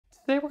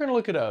Today we're going to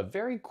look at a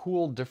very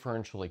cool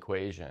differential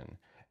equation.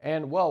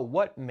 And well,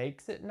 what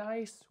makes it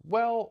nice?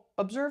 Well,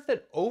 observe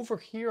that over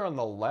here on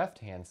the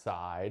left-hand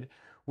side,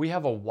 we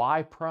have a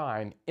y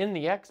prime in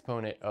the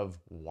exponent of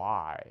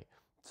y.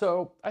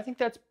 So I think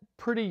that's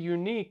pretty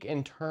unique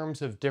in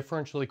terms of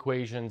differential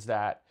equations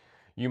that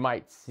you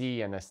might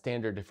see in a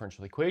standard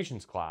differential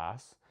equations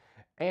class.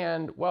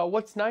 And well,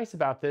 what's nice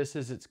about this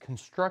is it's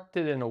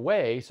constructed in a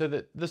way so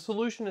that the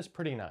solution is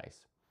pretty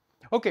nice.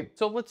 Okay,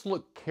 so let's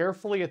look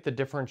carefully at the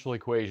differential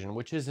equation,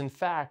 which is in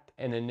fact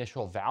an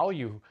initial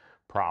value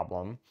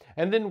problem,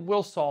 and then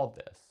we'll solve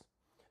this.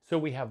 So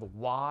we have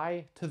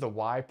y to the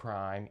y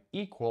prime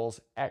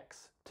equals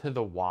x to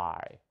the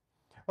y.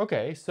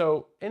 Okay,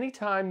 so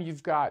anytime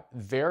you've got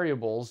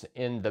variables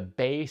in the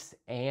base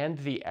and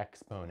the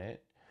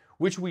exponent,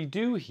 which we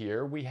do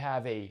here, we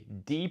have a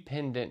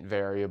dependent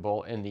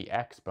variable in the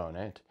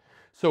exponent.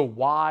 So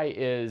y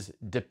is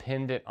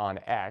dependent on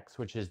x,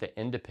 which is the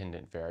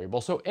independent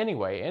variable. So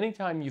anyway,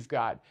 anytime you've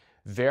got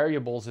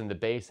variables in the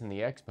base and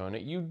the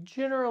exponent, you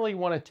generally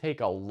want to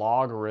take a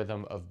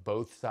logarithm of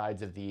both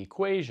sides of the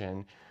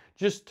equation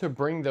just to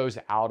bring those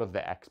out of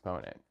the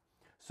exponent.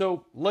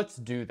 So let's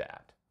do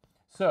that.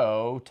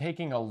 So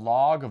taking a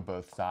log of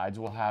both sides,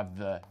 we'll have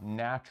the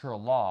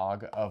natural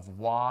log of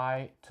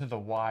y to the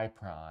y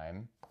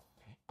prime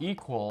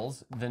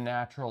equals the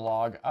natural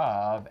log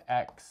of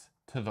x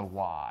to the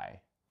y.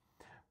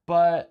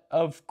 But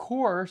of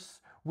course,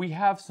 we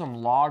have some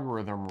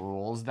logarithm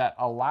rules that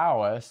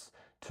allow us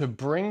to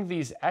bring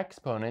these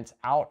exponents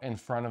out in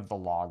front of the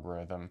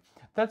logarithm.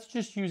 That's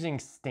just using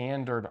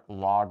standard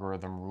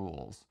logarithm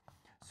rules.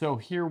 So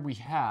here we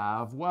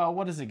have, well,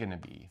 what is it going to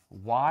be?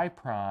 Y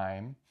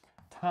prime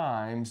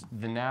times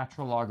the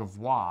natural log of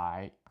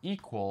y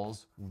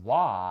equals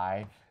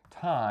y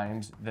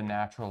times the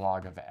natural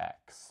log of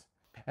x.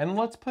 And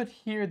let's put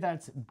here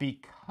that's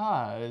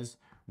because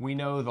we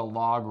know the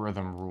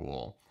logarithm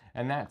rule.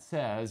 And that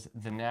says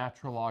the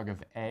natural log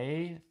of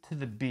a to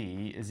the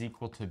b is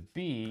equal to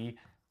b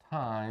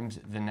times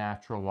the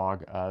natural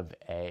log of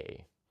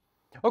a.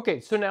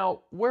 Okay, so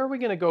now where are we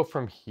going to go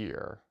from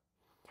here?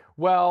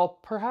 Well,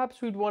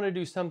 perhaps we'd want to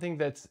do something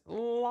that's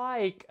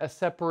like a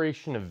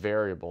separation of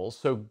variables.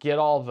 So get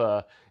all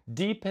the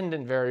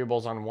dependent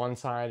variables on one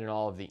side and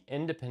all of the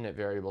independent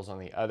variables on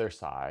the other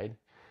side.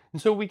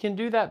 And so we can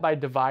do that by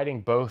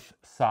dividing both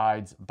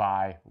sides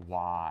by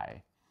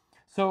y.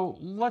 So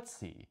let's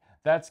see.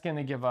 That's going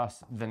to give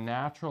us the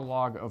natural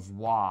log of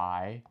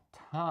y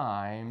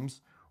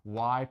times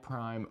y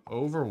prime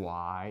over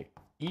y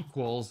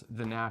equals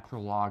the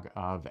natural log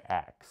of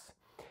x.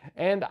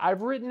 And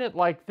I've written it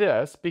like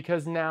this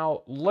because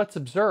now let's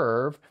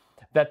observe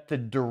that the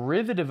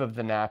derivative of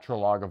the natural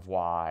log of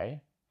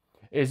y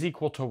is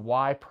equal to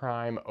y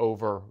prime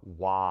over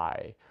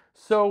y.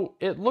 So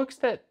it looks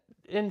that,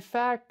 in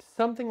fact,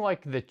 something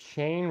like the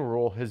chain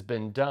rule has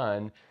been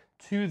done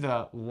to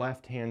the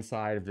left-hand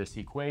side of this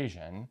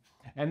equation,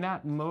 and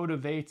that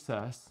motivates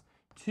us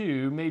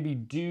to maybe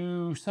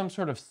do some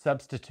sort of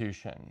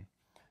substitution.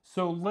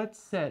 So let's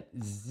set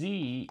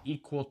z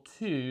equal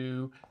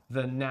to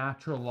the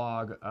natural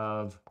log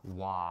of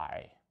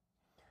y.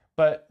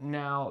 But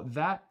now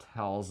that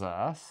tells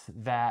us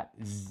that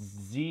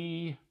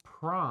z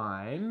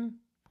prime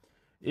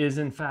is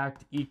in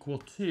fact equal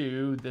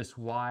to this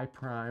y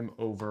prime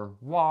over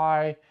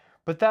y,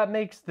 but that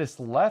makes this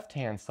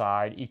left-hand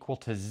side equal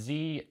to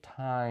z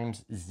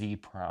times z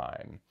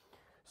prime.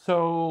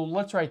 So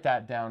let's write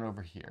that down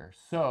over here.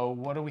 So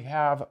what do we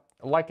have?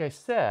 Like I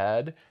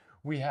said,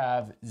 we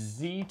have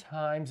z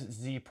times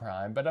z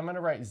prime, but I'm going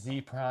to write z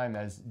prime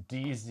as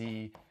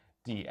dz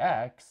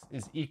dx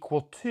is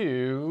equal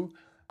to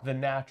the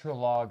natural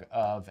log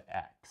of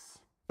x.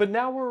 But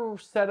now we're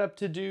set up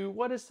to do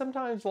what is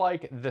sometimes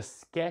like the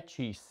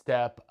sketchy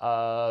step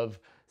of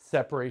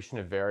separation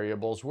of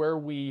variables, where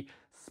we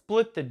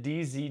split the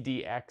dz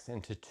dx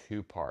into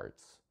two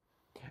parts.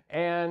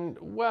 And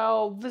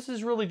well, this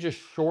is really just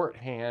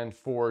shorthand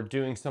for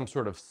doing some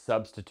sort of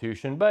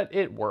substitution, but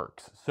it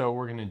works. So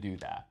we're going to do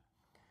that.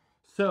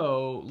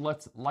 So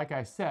let's, like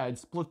I said,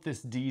 split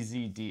this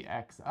dz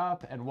dx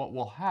up, and what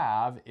we'll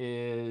have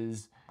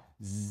is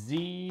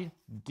z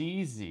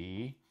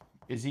dz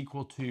is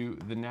equal to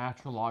the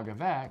natural log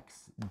of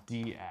x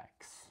dx,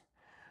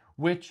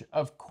 which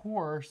of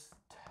course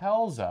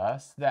tells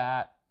us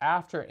that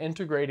after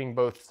integrating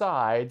both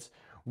sides,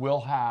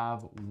 we'll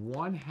have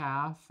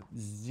 1/2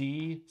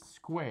 z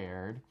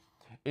squared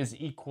is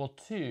equal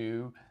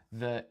to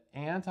the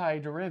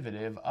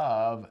antiderivative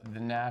of the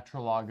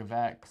natural log of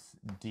x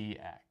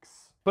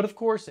dx. But of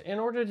course, in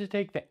order to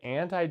take the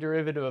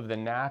antiderivative of the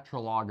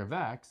natural log of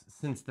x,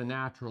 since the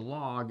natural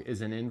log is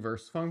an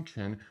inverse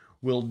function,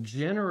 we'll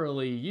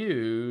generally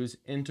use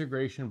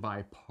integration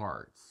by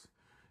parts.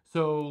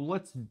 So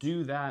let's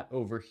do that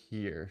over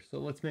here. So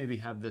let's maybe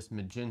have this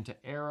magenta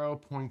arrow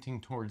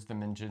pointing towards the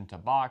magenta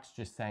box,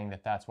 just saying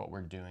that that's what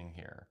we're doing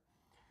here.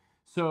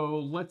 So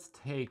let's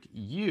take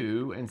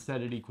u and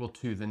set it equal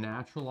to the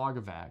natural log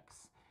of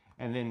x.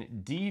 and then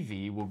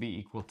dv will be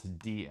equal to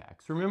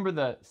dx. Remember,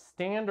 the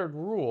standard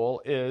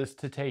rule is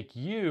to take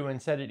u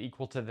and set it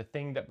equal to the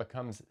thing that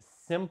becomes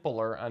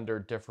simpler under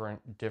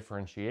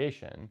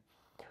differentiation.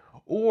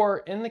 Or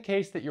in the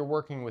case that you're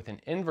working with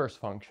an inverse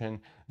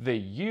function, the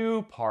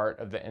u part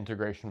of the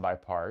integration by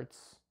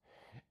parts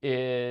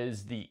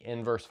is the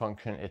inverse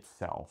function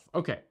itself.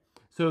 Okay,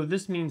 so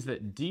this means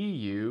that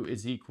du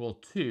is equal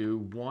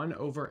to 1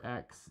 over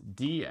x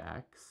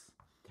dx,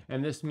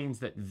 and this means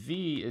that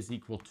v is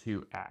equal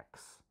to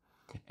x.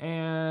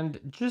 And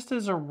just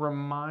as a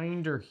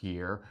reminder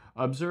here,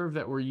 observe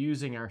that we're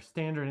using our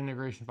standard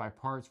integration by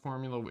parts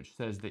formula, which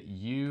says that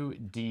u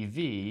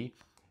dv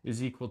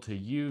is equal to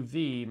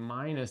uv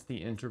minus the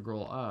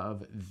integral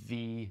of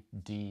v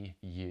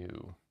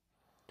du.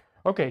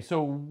 Okay,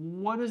 so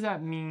what does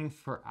that mean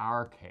for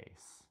our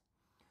case?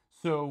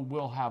 So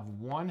we'll have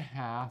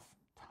 1/2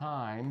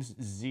 times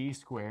z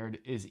squared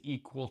is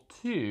equal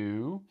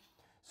to,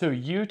 so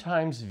u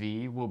times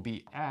v will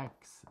be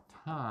x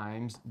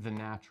times the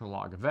natural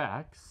log of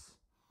x.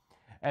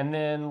 And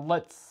then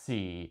let's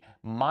see,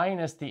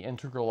 minus the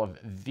integral of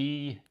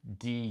v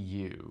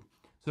du.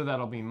 So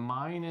that'll be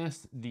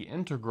minus the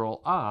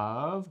integral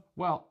of,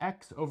 well,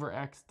 x over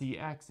x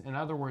dx, in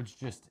other words,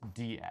 just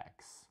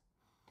dx.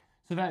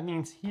 So that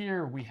means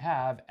here we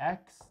have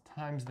x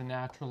times the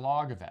natural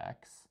log of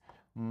x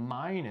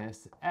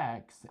minus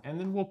x, and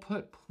then we'll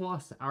put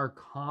plus our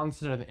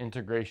constant of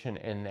integration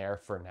in there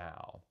for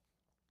now.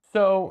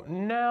 So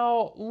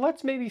now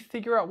let's maybe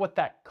figure out what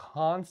that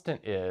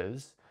constant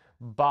is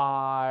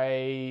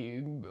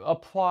by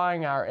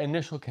applying our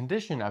initial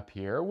condition up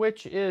here,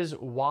 which is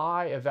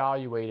y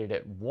evaluated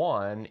at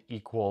 1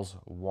 equals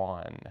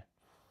 1.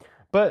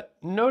 But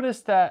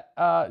notice that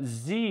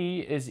z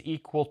is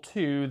equal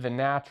to the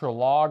natural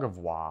log of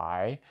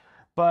y,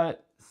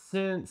 but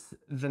since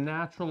the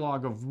natural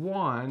log of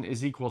 1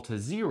 is equal to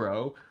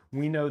 0,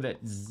 we know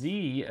that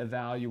z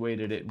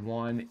evaluated at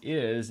 1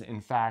 is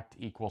in fact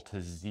equal to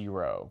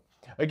 0.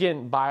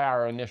 Again, by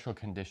our initial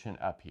condition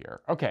up here.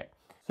 Okay,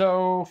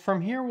 so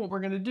from here what we're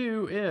going to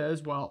do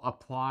is, well,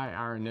 apply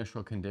our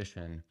initial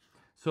condition.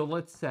 So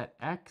let's set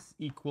x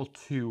equal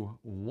to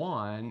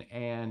 1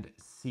 and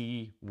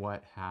see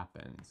what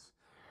happens.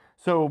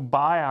 So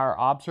by our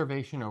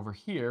observation over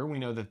here, we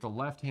know that the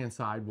left-hand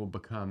side will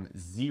become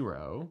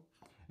 0,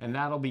 and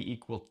that'll be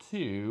equal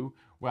to,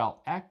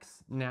 well,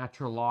 x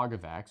natural log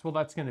of x. Well,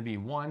 that's going to be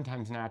 1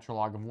 times natural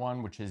log of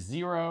 1, which is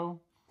 0,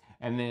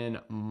 and then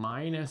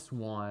minus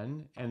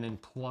 1, and then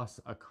plus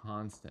a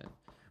constant.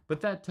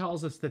 But that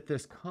tells us that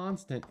this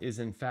constant is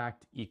in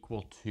fact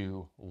equal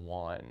to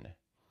 1.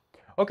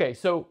 Okay,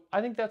 so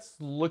I think that's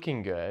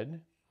looking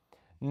good.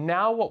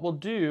 Now what we'll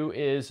do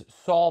is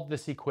solve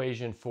this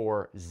equation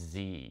for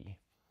z.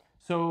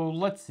 So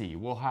let's see,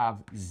 we'll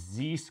have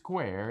z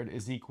squared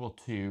is equal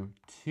to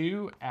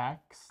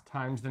 2x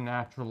times the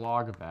natural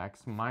log of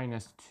x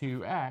minus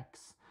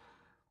 2x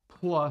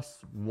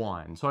plus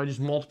 1. So I just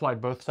multiplied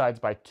both sides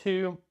by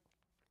 2,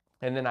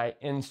 and then I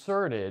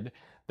inserted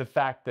the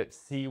fact that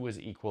c was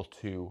equal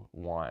to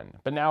 1.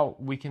 But now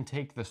we can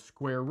take the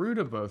square root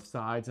of both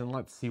sides, and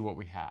let's see what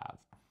we have.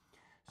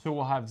 So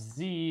we'll have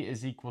z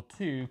is equal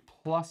to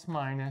plus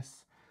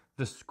minus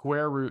the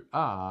square root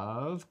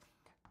of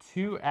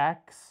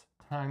 2x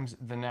times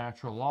the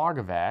natural log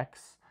of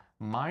x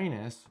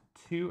minus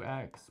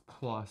 2x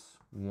plus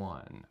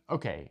 1.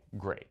 Okay,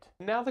 great.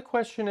 Now the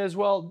question is,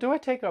 well, do I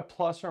take a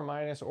plus or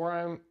minus,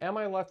 or am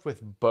I left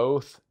with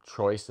both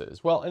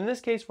choices? Well, in this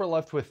case, we're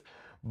left with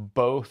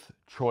both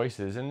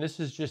choices, and this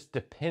is just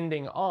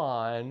depending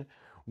on,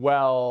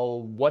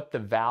 well, what the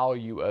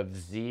value of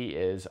z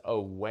is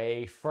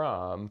away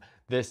from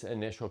this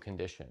initial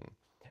condition.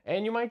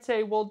 And you might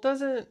say, well,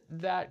 doesn't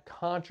that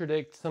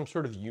contradict some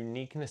sort of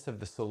uniqueness of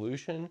the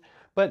solution?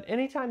 But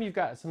anytime you've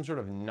got some sort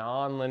of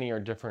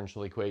nonlinear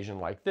differential equation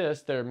like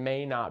this, there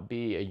may not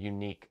be a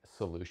unique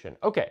solution.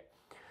 Okay,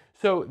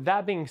 so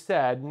that being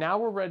said, now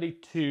we're ready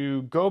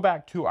to go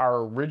back to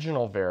our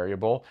original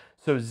variable.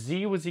 So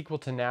z was equal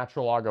to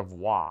natural log of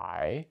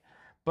y,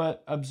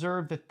 but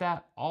observe that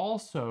that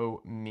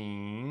also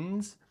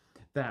means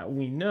that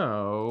we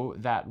know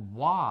that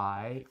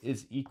y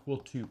is equal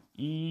to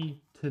e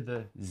to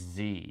the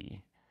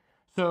z.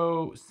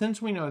 So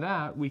since we know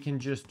that, we can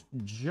just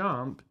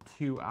jump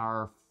to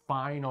our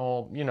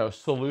final,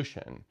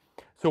 solution.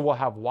 So we'll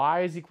have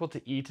y is equal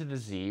to e to the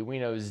z. We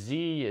know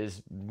z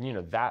is,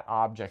 that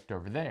object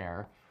over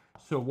there.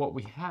 So what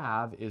we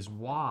have is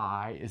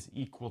y is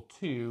equal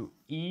to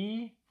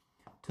e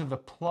to the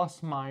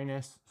plus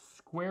minus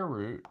square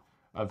root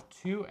of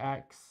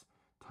 2x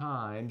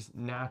times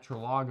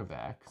natural log of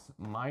x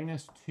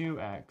minus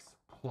 2x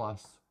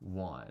plus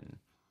 1.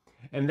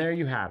 And there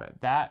you have it.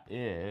 That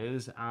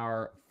is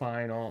our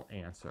final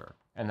answer.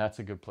 And that's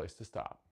a good place to stop.